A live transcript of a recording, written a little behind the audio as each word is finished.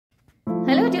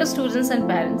Hello dear students and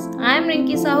parents, I am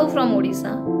Rinki Sahu from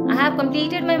Odisha. I have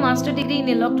completed my master degree in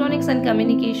electronics and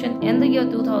communication in the year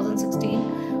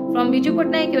 2016 from Biju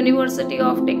Patnaik University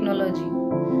of Technology.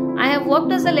 I have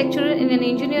worked as a lecturer in an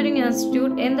engineering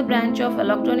institute in the branch of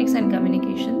electronics and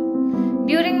communication.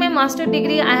 During my master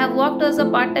degree, I have worked as a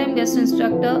part-time guest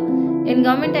instructor in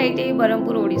Government ITI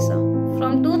Barampur, Odisha.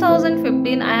 From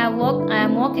 2015, I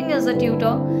am working as a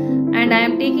tutor and I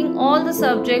am taking all the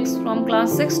subjects from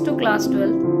class 6 to class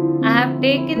 12. I have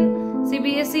taken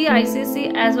CBSE,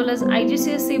 ICSE as well as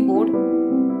IGCSE board.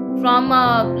 From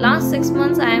last 6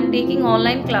 months, I am taking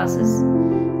online classes.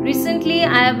 Recently,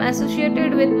 I am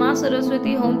associated with Ma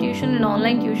Saraswati Home Tuition and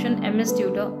Online Tuition MS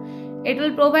Tutor. It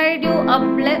will provide you a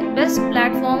best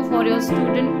platform for your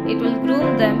student. It will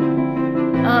groom them.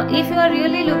 If you are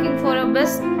really looking for a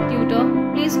best tutor,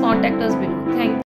 please contact us below. Thank you.